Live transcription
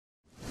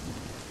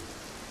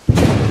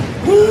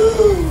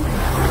Woo!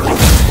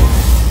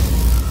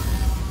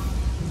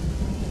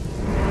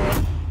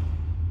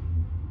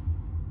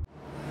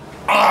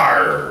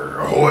 Arr,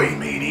 ahoy,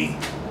 matey.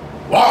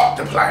 Walk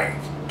the plank.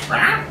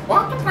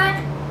 Walk the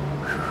plank.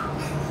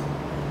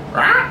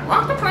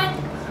 Walk the plank.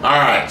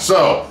 Alright,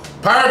 so,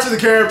 Pirates of the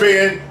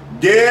Caribbean,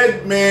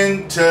 Dead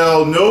Men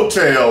Tell No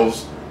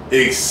Tales,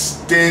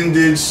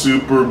 extended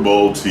Super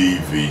Bowl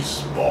TV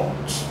spot.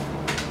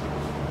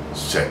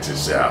 Let's check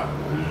this out.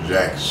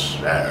 Jack's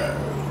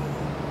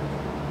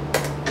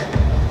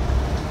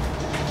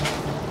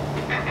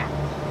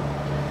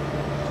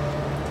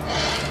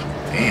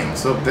Damn,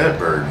 what's up with that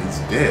bird? He's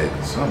dead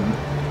or something.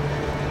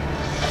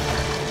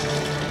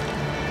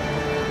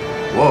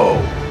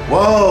 Whoa,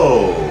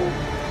 whoa!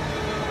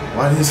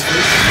 Why did his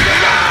face?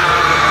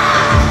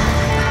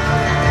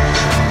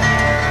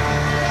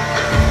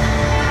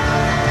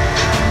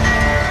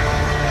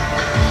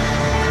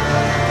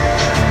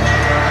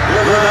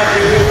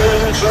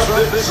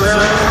 Trumpet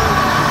sound,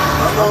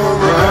 I'm gonna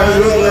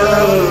rise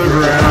out of the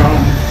ground.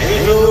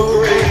 Ain't no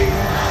grave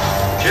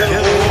can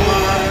hold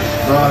my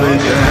body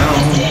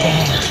down.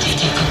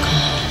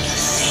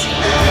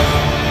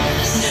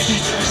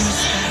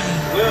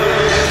 Well,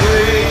 it's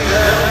way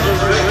down the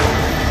river.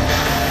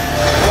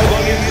 All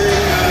you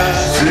think I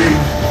see,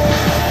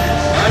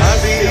 I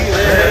see a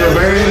band of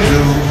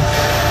angels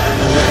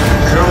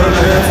coming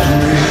after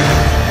me.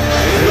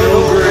 Ain't no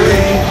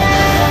grave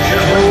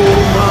can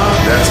hold my.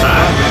 That's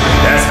hot.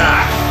 That's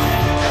hot.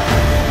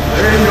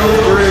 Ain't no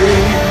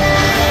grave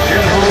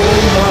can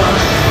hold my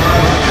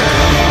heart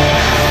down.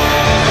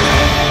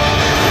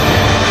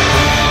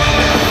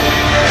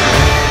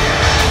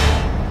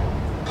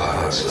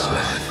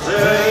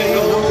 There ain't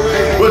no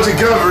grave. What's he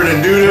covered in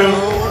doo-doo?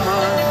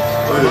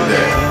 What is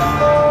that?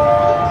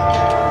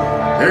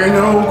 There ain't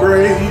no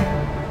grave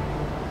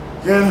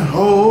can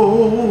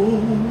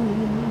hold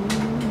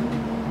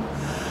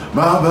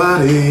my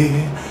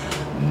body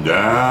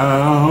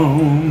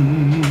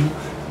down.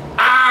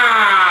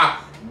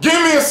 Give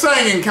me a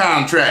singing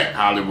contract,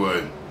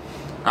 Hollywood.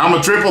 I'm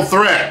a triple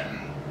threat.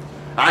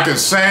 I can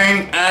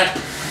sing, act,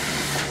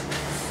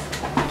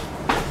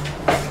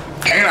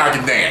 and I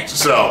can dance.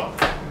 So,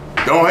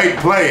 don't hate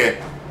to play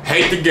it,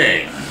 hate the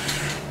game.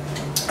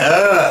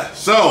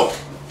 So,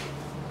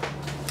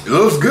 it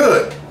looks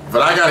good,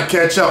 but I gotta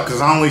catch up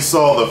because I only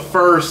saw the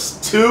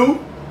first two,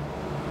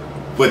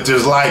 but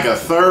there's like a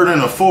third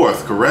and a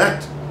fourth,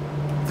 correct?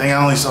 I think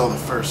I only saw the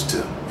first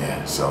two.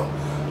 Yeah, so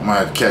I'm gonna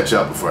have to catch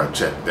up before I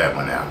check that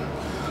one out.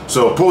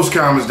 So post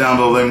comments down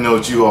below, let me know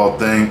what you all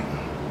think.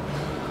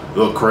 A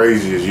little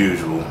crazy as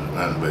usual,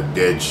 nothing but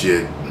dead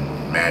shit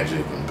and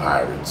magic and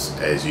pirates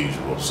as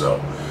usual.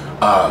 So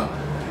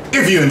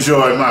if you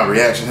enjoyed my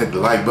reaction, hit the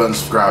like button,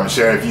 subscribe, and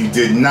share. If you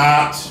did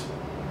not,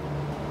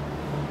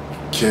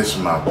 kiss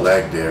my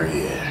black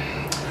derriere.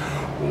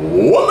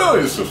 1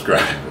 million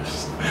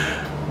subscribers.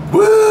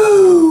 Woo!